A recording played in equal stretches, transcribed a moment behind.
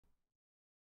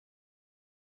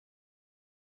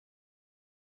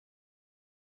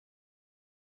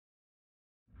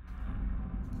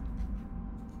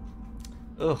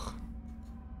Ugh.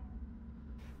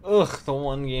 Ugh, the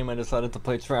one game I decided to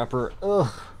play Trapper.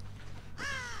 Ugh.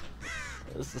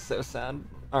 This is so sad.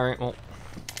 Alright, well.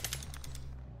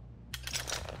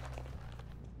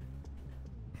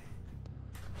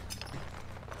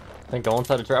 Then go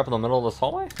inside a trap in the middle of this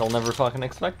hallway? They'll never fucking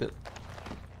expect it.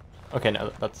 Okay,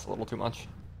 no, that's a little too much.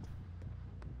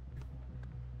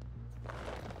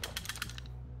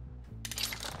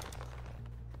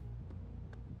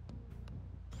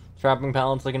 Trapping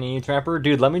pallets like an EE trapper?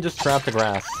 Dude, let me just trap the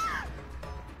grass.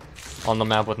 On the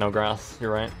map with no grass,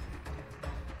 you're right.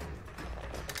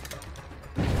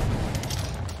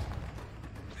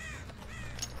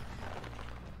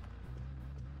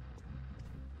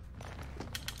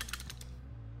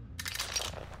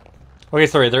 Okay,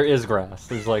 sorry, there is grass.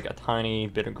 There's like a tiny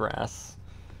bit of grass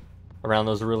around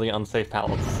those really unsafe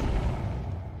pallets.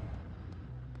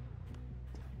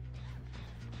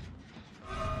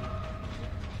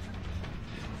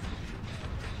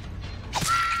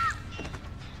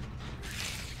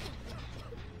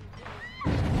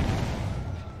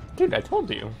 Dude, I told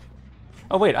you.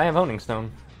 Oh wait, I have Honing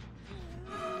Stone.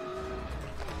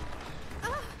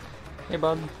 Hey,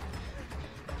 bud.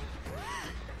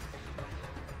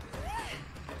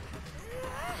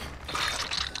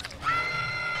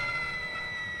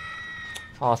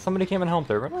 Aw, somebody came and helped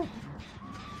her, really?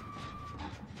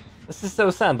 This is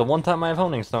so sad. The one time I have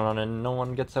Honing Stone on and no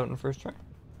one gets out in first try.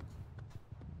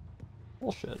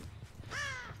 Bullshit.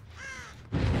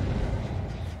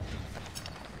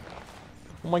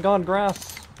 Oh my god,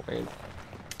 grass. Wait.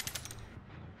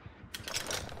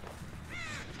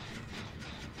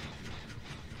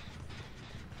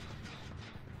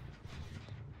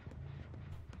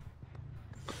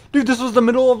 Dude, this was the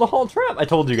middle of the hall trap! I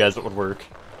told you guys it would work.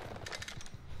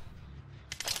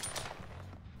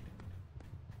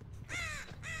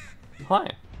 Hi.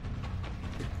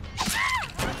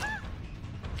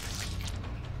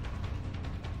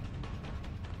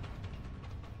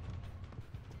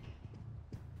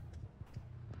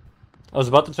 I was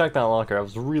about to check that locker. I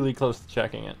was really close to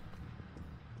checking it.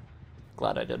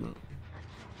 Glad I didn't.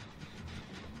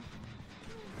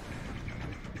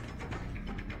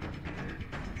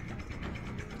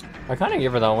 I kind of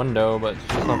gave her that window, but she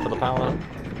just went for the pallet.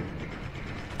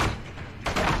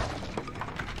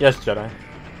 Yes, Jedi.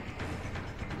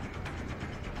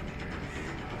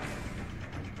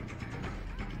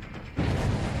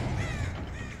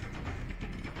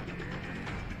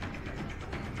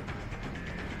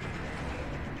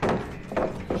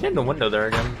 She had the window there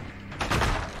again.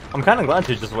 I'm kind of glad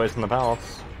she's just wasting the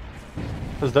pallets.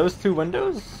 Because those two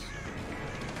windows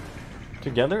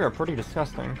together are pretty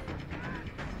disgusting.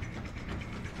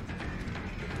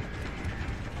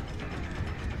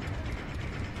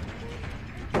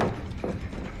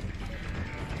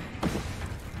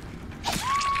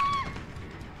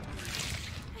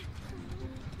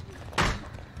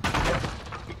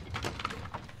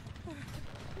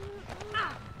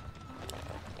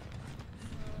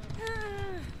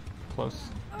 Close.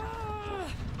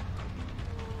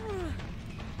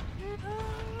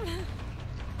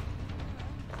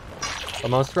 The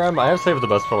most grab? I have saved the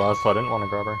best for last, so I didn't want to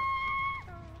grab her.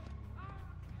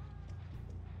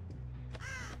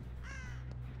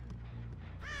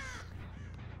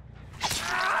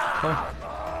 Okay.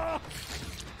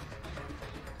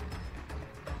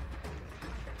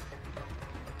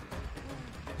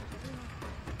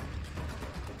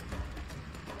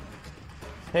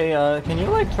 Hey, can you,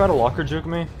 like, try to locker juke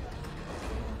me?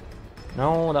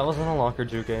 No, that wasn't a locker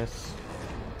juke, Ace.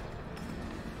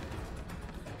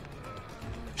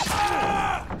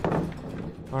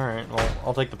 Alright, well,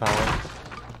 I'll take the pallet.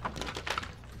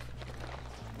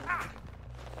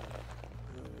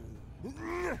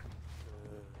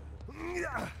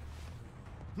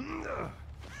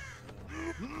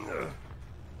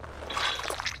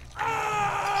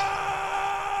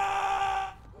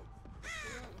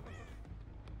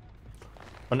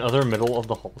 Another middle of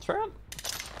the hole trap?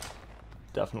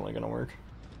 Definitely gonna work.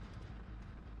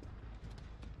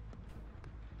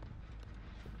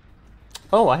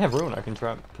 Oh, I have ruin I can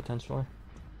trap, potentially.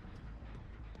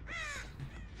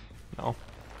 No.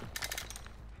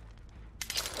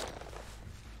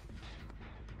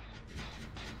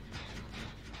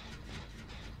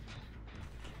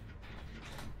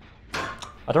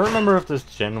 I don't remember if this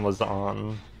Jin was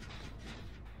on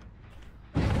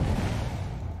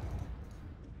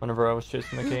whenever I was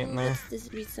chasing the Kate in there.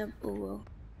 This resemble.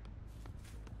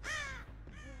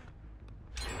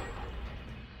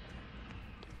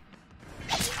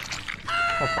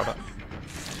 I'll pop it.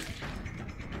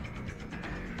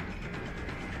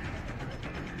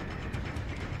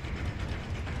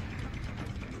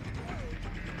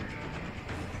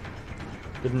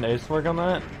 Didn't Ace work on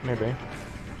that? Maybe.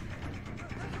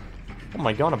 Oh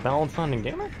my god, a balance landing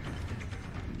gamer?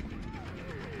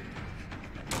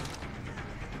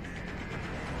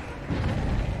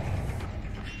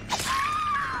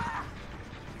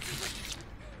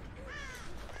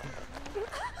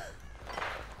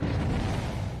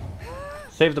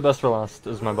 Save the best for last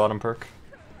is my bottom perk.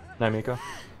 Namiko.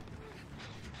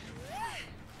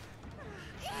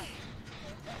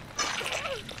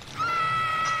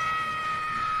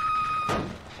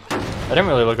 I didn't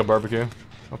really look at barbecue.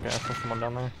 Okay, I saw someone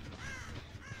down there.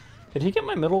 Did he get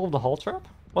my middle of the hall trap?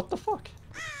 What the fuck?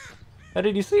 How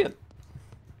did he see it?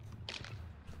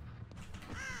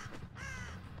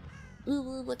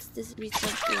 Ooh, what's this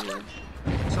recycle?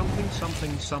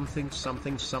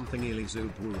 Something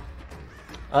Elizabeth.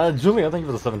 Julia, thank you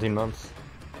for the 17 months.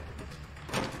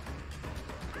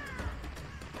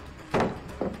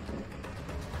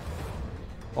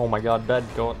 Oh my god, bed,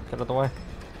 go, get out of the way.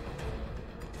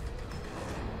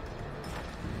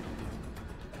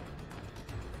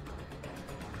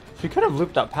 She could have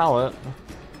looped that pallet.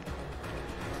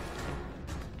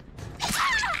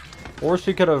 Or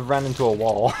she could have ran into a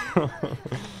wall.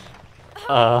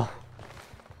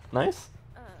 Nice.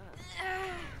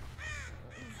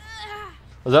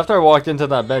 Because after I walked into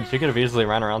that bed, she could have easily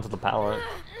ran around to the pallet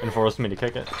and forced me to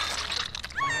kick it.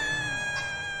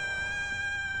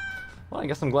 Well, I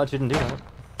guess I'm glad she didn't do that.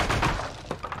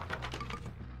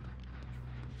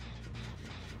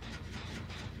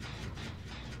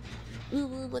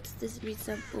 Ooh, what's this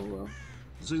recycle?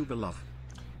 ZubatLEL.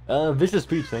 Vicious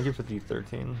Peach, thank you for the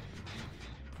 13.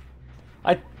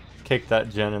 I kicked that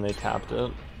gen and they tapped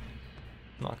it.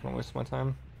 Not gonna waste my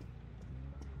time.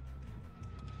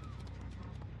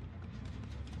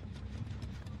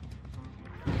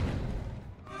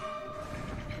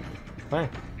 Hey.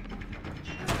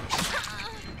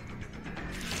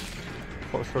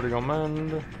 Close to go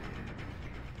mend.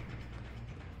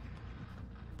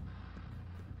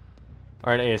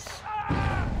 Alright, Ace.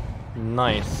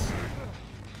 Nice.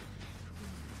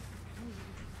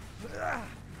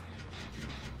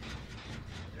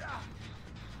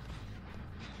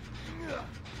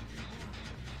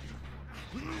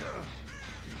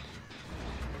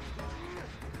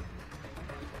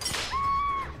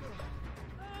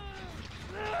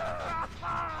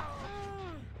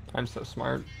 I'm so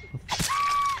smart.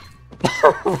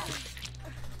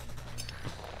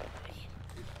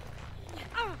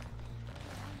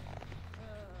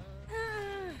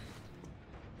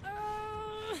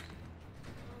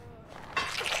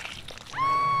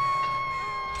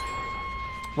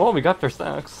 Well, we got their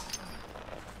stacks.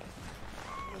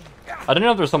 I didn't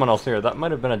know if there's someone else here. That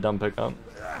might have been a dumb pickup.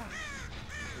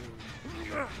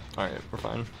 Alright, we're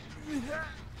fine.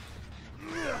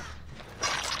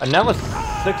 And now it's 6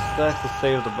 stacks to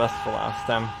save the best for last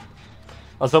time.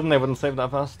 I was hoping they wouldn't save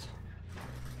that fast.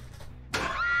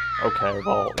 Okay,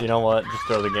 well, you know what? Just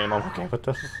throw the game. I'm okay with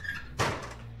this.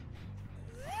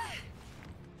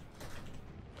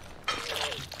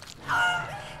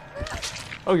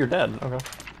 Oh, you're dead. Okay.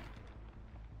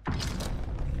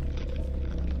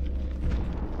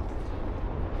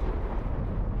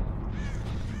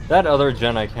 That other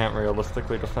gen I can't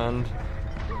realistically defend.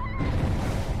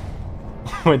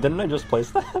 Wait, didn't I just place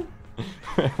that?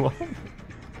 Wait, what?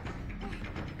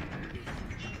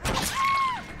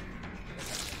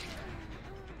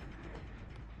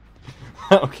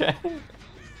 Okay.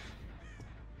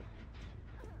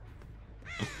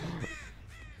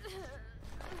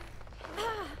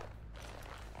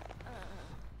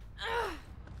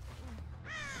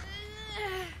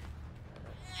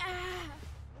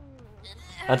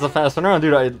 That's a fast turnaround,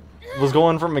 dude. I was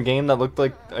going from a game that looked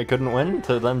like I couldn't win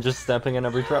to them just stepping in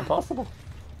every trap possible.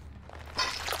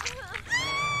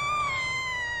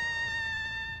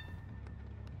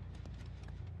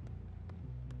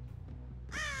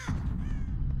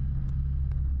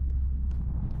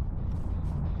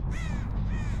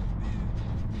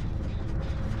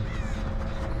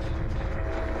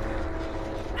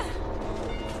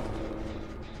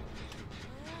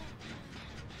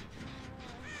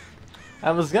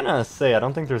 I was gonna say, I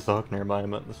don't think there's a hook nearby,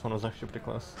 but this one was actually pretty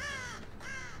close.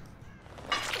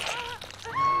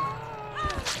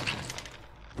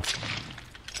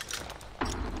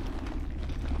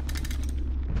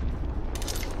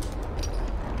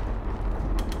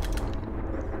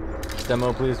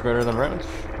 Demo, please, better than Roach?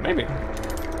 Maybe.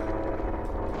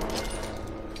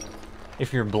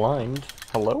 If you're blind,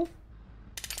 hello?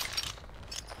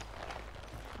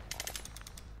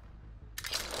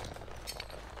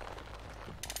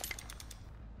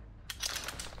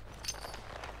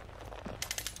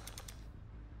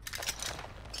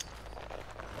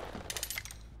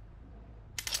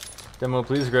 Demo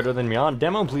please greater than Meon.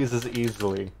 Demo please is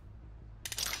easily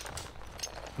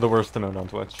the worst emote on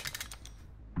Twitch.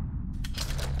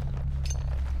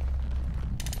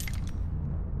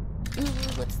 Ooh,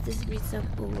 what's this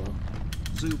resemble?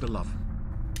 ZubatLEL.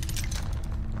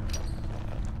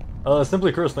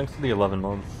 Simply Curse, thanks for the 11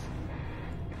 months.